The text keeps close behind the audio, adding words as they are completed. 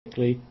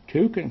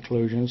to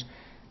conclusions,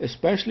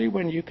 especially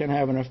when you can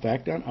have an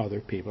effect on other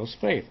people's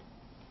faith.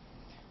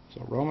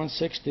 So Romans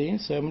 16,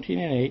 17,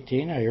 and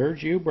 18, I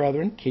urge you,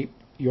 brethren, keep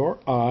your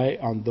eye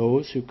on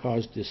those who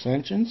cause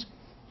dissensions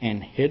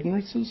and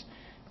hindrances,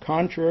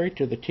 contrary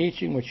to the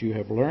teaching which you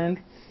have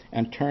learned,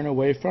 and turn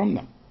away from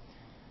them.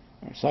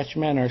 Such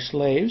men are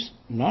slaves,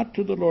 not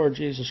to the Lord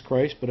Jesus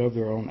Christ, but of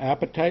their own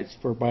appetites,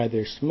 for by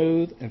their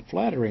smooth and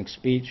flattering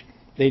speech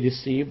they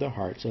deceive the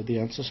hearts of the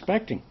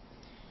unsuspecting.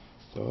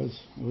 So as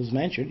it was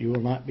mentioned, you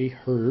will not be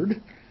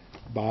heard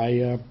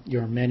by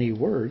your many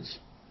words.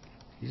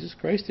 Jesus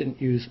Christ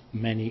didn't use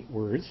many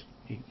words.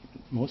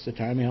 Most of the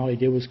time, all he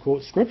did was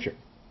quote Scripture.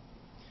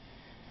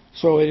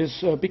 So it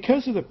is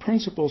because of the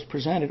principles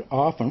presented,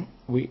 often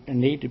we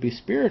need to be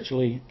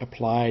spiritually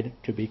applied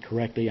to be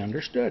correctly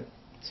understood.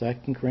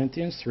 2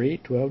 Corinthians 3,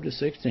 12 to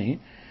 16.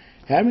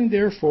 Having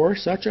therefore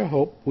such a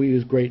hope, we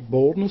use great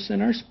boldness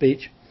in our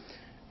speech,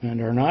 and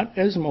are not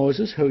as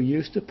Moses, who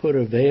used to put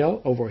a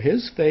veil over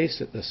his face,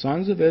 that the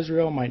sons of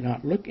Israel might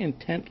not look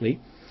intently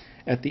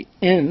at the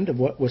end of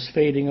what was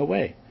fading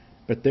away.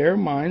 But their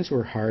minds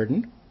were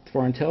hardened,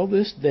 for until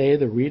this day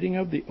the reading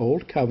of the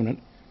Old Covenant,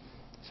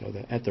 so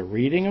that at the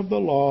reading of the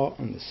law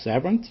on the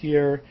 7th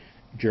year,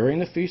 during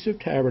the Feast of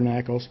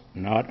Tabernacles,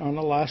 not on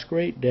the last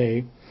great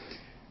day,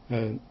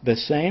 the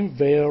same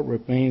veil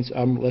remains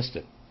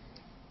unlisted.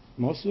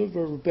 Most of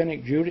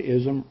Rabbinic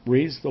Judaism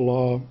reads the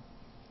law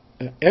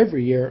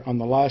every year on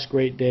the last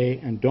great day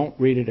and don't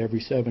read it every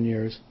 7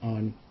 years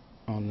on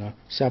the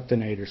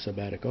septenate or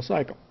sabbatical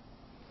cycle.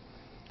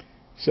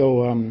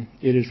 So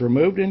it is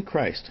removed in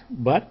Christ.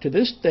 But to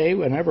this day,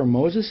 whenever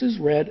Moses is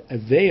read, a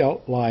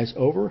veil lies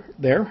over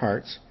their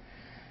hearts.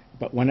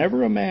 But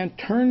whenever a man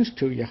turns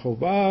to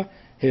Jehovah,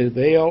 his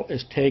veil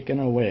is taken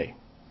away.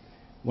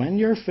 When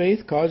your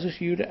faith causes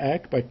you to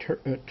act by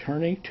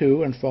turning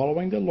to and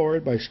following the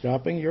Lord, by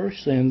stopping your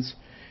sins,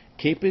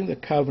 keeping the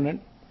covenant,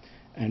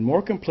 and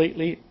more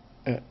completely,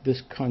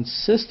 this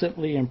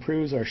consistently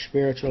improves our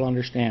spiritual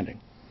understanding.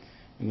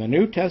 In the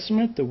New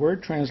Testament, the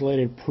word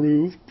translated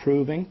prove,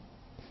 proving,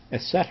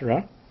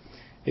 etc.,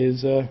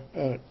 is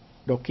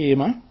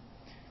dokima,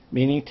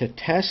 meaning to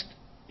test,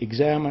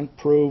 examine,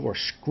 prove, or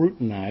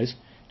scrutinize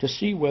to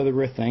see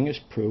whether a thing is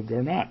proved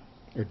or not,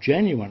 or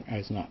genuine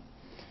as not.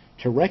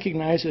 To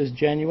recognize as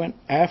genuine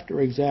after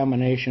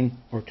examination,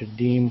 or to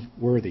deem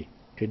worthy.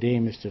 To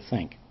deem is to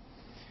think.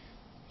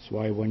 That's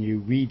why when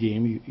you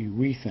redeem, you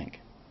rethink.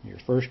 Your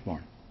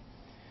firstborn.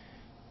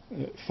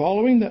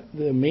 Following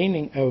the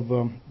meaning of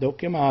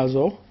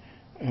dokimazo,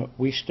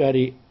 we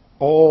study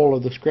all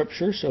of the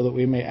Scriptures so that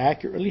we may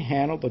accurately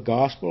handle the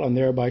gospel and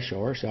thereby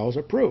show ourselves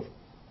approved.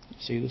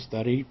 See the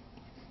study,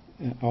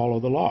 all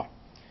of the law.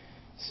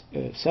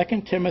 2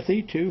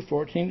 Timothy 2,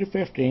 14 to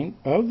 15,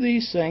 of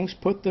these things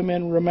put them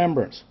in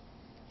remembrance,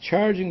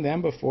 charging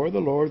them before the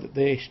Lord that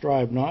they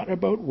strive not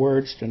about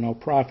words to no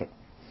profit,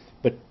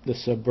 but the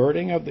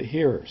subverting of the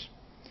hearers.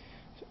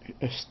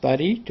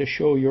 Study to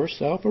show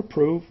yourself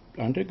approved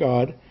unto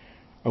God,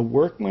 a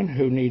workman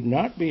who need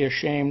not be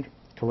ashamed,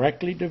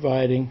 correctly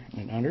dividing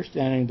and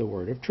understanding the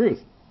word of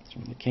truth. It's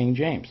from the King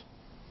James.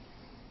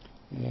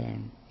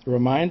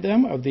 Remind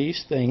them of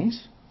these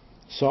things,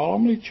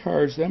 solemnly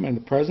charge them in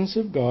the presence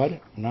of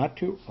God not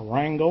to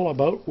wrangle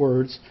about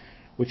words,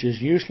 which is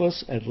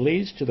useless and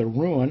leads to the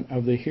ruin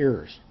of the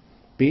hearers.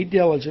 Be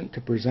diligent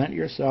to present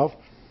yourself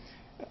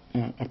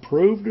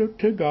approved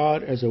to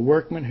God as a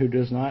workman who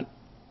does not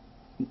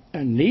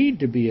need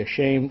to be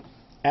ashamed,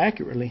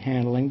 accurately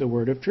handling the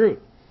word of truth.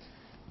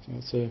 So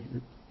it's a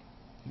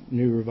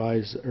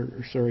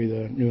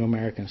the New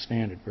American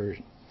Standard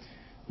Version.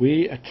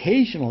 We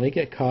occasionally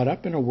get caught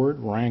up in a word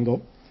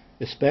wrangle,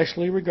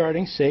 especially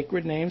regarding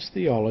sacred names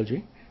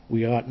theology.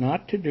 We ought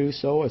not to do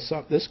so, as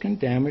this can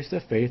damage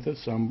the faith of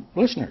some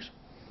listeners.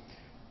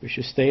 We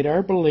should state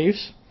our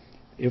beliefs.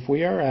 If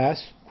we are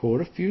asked,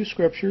 quote a few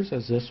scriptures,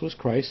 as this was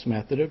Christ's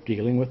method of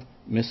dealing with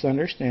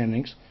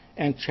misunderstandings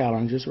and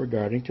challenges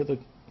regarding to the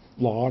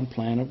law and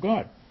plan of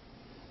God.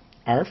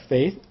 Our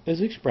faith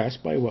is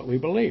expressed by what we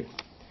believe.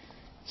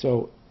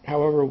 So,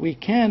 however, we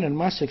can and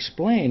must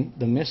explain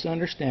the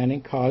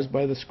misunderstanding caused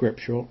by the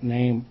scriptural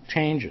name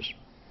changes.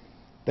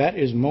 That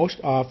is most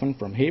often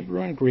from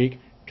Hebrew and Greek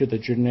to the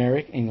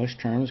generic English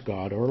terms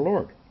God or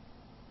Lord.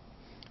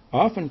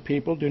 Often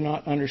people do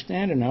not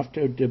understand enough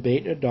to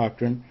debate a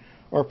doctrine,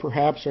 or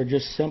perhaps are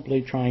just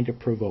simply trying to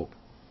provoke.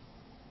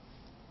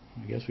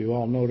 I guess we've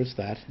all noticed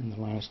that in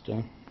the last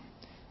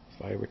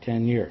 5 or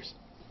 10 years.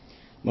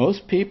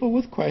 Most people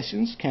with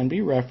questions can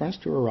be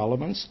referenced to a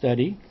relevant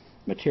study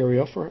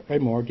material for a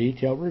more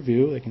detailed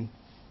review. They can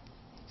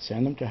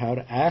send them to how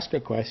to ask a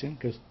question,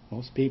 because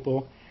most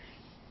people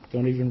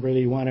don't even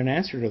really want an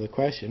answer to the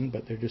question,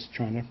 but they're just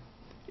trying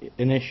to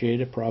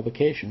initiate a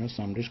provocation of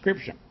some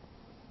description.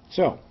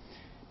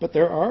 But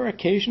there are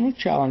occasional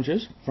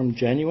challenges from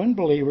genuine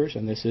believers,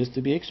 and this is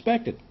to be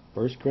expected.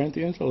 1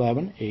 Corinthians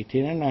 11,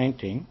 18 and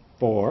 19.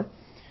 For,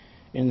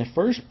 in the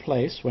first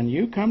place, when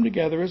you come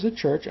together as a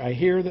church, I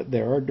hear that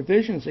there are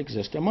divisions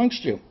exist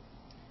amongst you,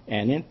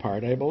 and in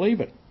part I believe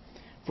it.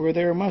 For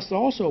there must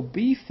also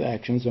be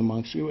factions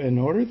amongst you, in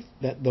order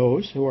that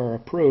those who are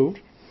approved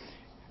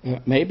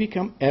may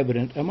become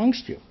evident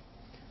amongst you.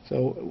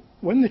 So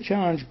when the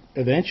challenge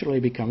eventually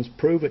becomes,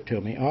 prove it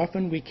to me,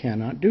 often we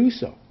cannot do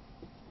so.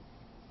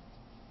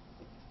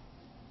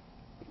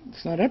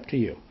 It's not up to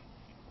you.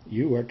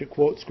 You are to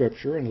quote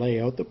Scripture and lay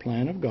out the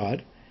plan of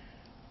God.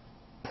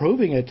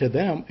 Proving it to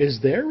them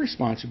is their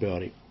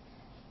responsibility.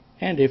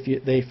 And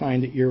if they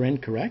find that you're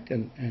incorrect,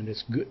 and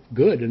it's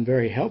good and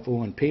very helpful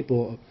when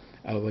people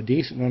of a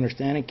decent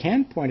understanding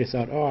can point us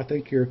out, oh, I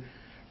think you're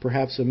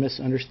perhaps have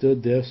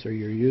misunderstood this, or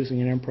you're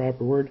using an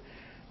improper word,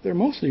 they're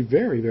mostly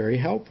very, very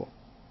helpful.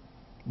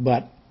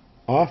 But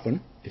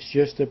often, it's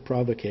just a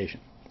provocation.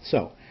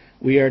 So,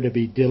 we are to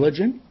be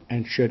diligent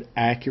and should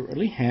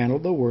accurately handle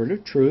the word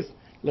of truth,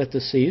 let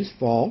the seas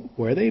fall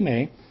where they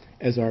may,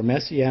 as our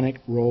messianic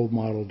role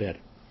model did.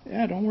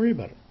 Yeah, don't worry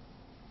about it.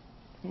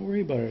 Don't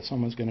worry about it if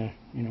someone's going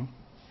to,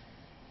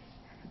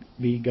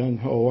 be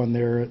gung-ho on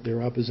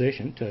their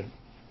opposition to,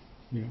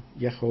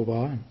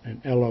 Yehovah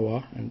and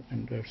Eloah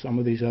and some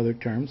of these other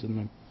terms,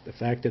 and the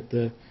fact that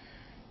the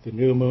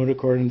new moon,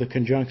 according to the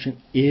conjunction,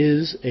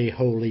 is a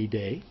holy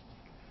day.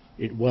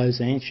 It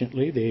was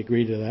anciently. They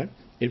agree to that.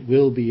 It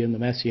will be in the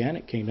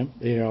Messianic kingdom.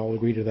 They all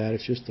agree to that.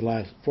 It's just the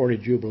last 40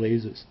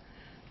 Jubilees. It's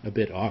a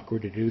bit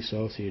awkward to do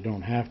so you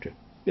don't have to.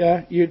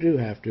 Yeah, you do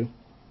have to.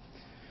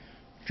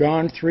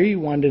 John 3,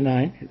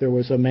 1-9. There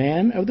was a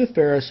man of the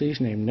Pharisees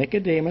named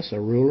Nicodemus,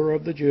 a ruler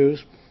of the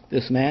Jews.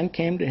 This man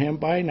came to him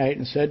by night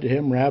and said to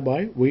him,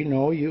 Rabbi, we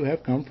know you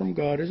have come from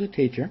God as a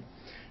teacher.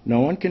 No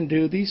one can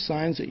do these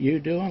signs that you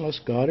do unless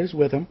God is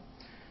with him.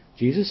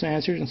 Jesus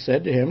answered and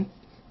said to him,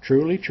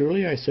 Truly,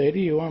 truly, I say to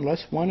you,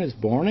 unless one is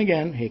born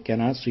again, he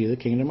cannot see the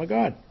kingdom of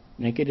God.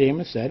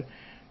 Nicodemus said,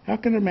 How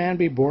can a man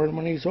be born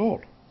when he's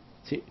old?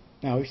 See,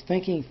 now he's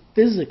thinking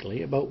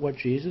physically about what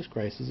Jesus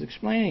Christ is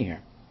explaining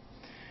here.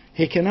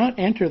 He cannot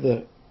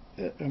enter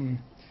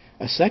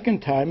a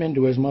second time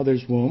into his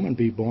mother's womb and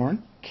be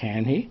born,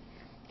 can he?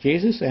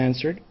 Jesus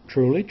answered,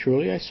 Truly,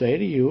 truly, I say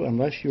to you,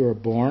 unless you are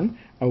born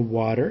of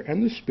water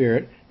and the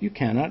Spirit, you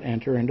cannot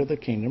enter into the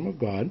kingdom of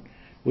God.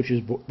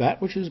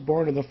 That which is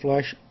born of the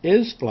flesh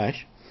is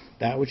flesh,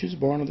 that which is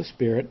born of the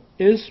Spirit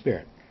is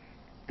spirit.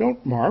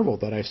 Don't marvel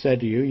that I said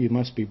to you, you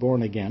must be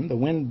born again. The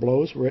wind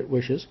blows where it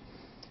wishes.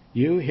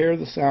 You hear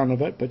the sound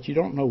of it, but you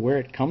don't know where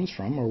it comes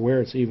from or where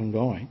it's even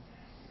going.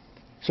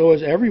 So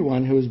is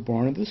everyone who is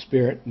born of the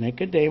Spirit.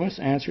 Nicodemus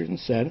answered and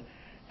said,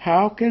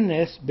 How can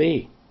this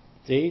be?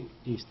 See,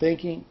 he's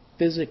thinking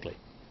physically,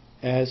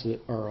 as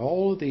are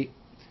all of the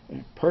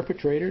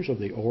perpetrators of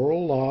the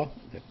oral law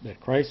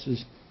that Christ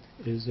is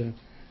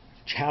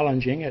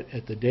challenging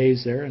at the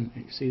days there, and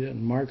you see that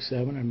in Mark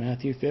 7 and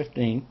Matthew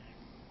 15,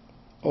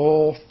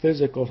 all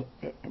physical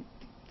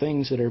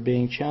things that are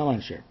being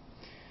challenged here.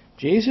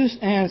 Jesus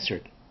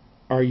answered,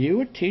 Are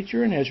you a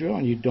teacher in Israel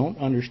and you don't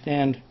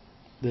understand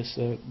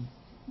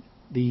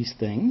these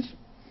things?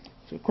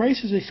 So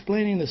Christ is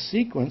explaining the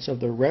sequence of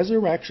the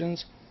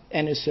resurrections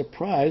and is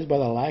surprised by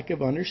the lack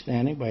of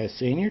understanding by a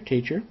senior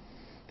teacher.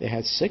 They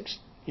had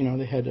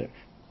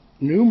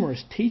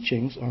numerous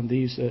teachings on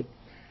these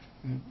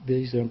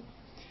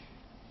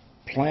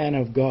plan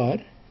of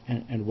God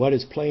and what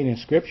is plain in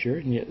Scripture,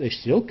 and yet they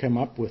still come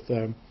up with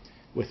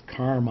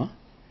karma,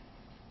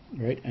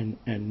 right? And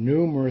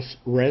numerous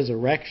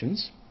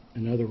resurrections.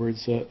 In other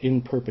words,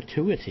 in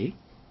perpetuity,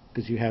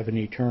 because you have an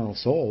eternal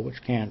soul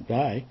which can't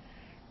die.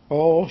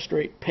 All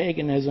straight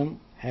paganism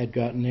had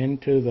gotten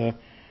into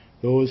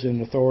those in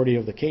authority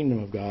of the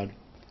kingdom of God,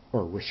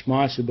 or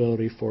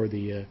responsibility for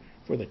the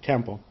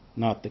temple,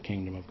 not the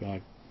kingdom of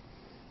God.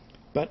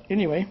 But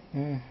anyway,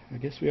 I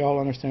guess we all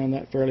understand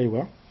that fairly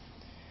well.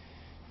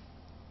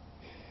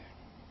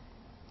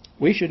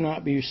 We should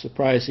not be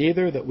surprised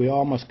either that we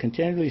all must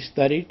continually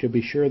study to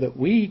be sure that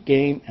we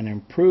gain an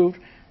improved,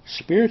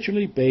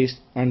 spiritually based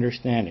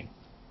understanding.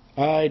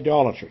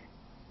 Idolatry,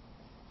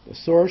 the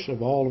source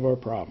of all of our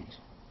problems.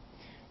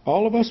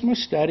 All of us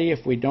must study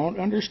if we don't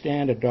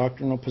understand a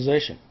doctrinal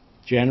position.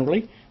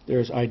 Generally,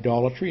 there is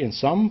idolatry in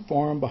some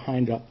form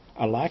behind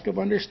a lack of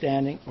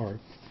understanding or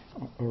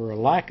a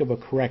lack of a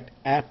correct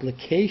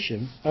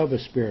application of a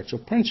spiritual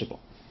principle.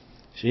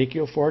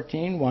 Ezekiel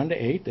 14,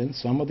 1-8, Then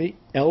some of the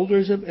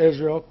elders of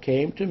Israel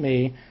came to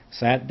me,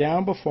 sat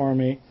down before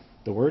me.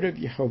 The word of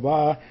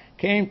Jehovah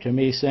came to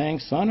me, saying,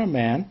 Son of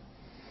man,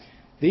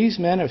 these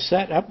men have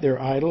set up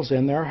their idols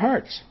in their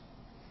hearts.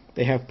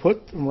 They have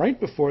put them right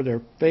before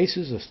their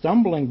faces, a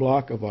stumbling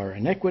block of our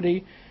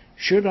iniquity.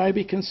 Should I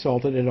be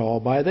consulted at all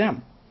by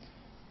them?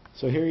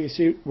 So here you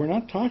see, we're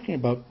not talking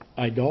about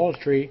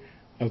idolatry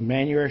of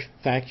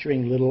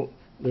manufacturing little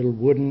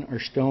wooden or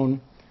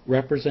stone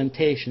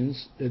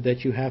representations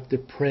that you have to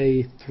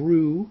pray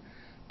through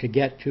to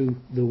get to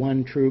the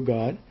one true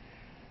God.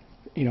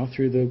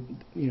 Through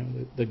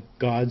the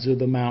gods of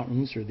the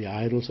mountains or the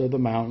idols of the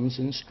mountains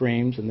and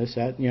streams and this,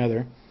 that, and the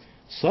other.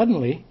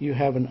 Suddenly, you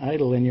have an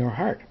idol in your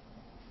heart.